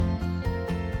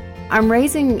I'm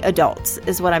raising adults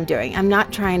is what I'm doing. I'm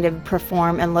not trying to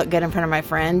perform and look good in front of my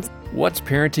friends. What's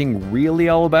parenting really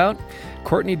all about?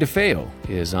 Courtney DeFeo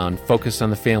is on Focus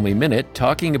on the Family Minute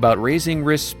talking about raising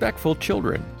respectful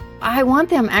children. I want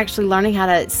them actually learning how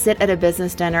to sit at a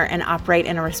business dinner and operate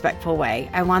in a respectful way.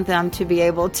 I want them to be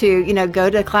able to, go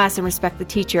to class and respect the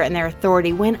teacher and their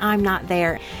authority when I'm not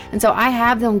there. And so I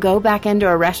have them go back into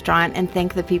a restaurant and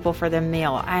thank the people for their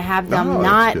meal. I have them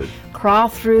not crawl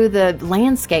through the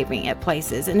landscaping at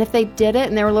places. And if they did it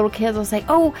and they were little kids, I'll say,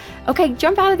 oh, okay,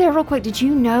 jump out of there real quick. Did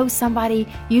you know somebody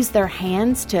used their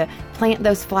hands to plant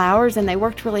those flowers and they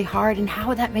worked really hard? And how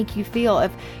would that make you feel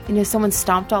if, someone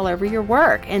stomped all over your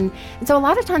work? And so a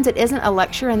lot of times it isn't a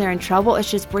lecture and they're in trouble. It's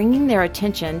just bringing their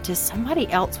attention to somebody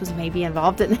else was maybe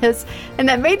involved in this and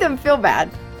that made them feel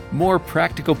bad. More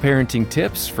practical parenting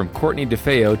tips from Courtney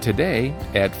DeFeo today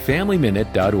at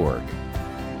FamilyMinute.org.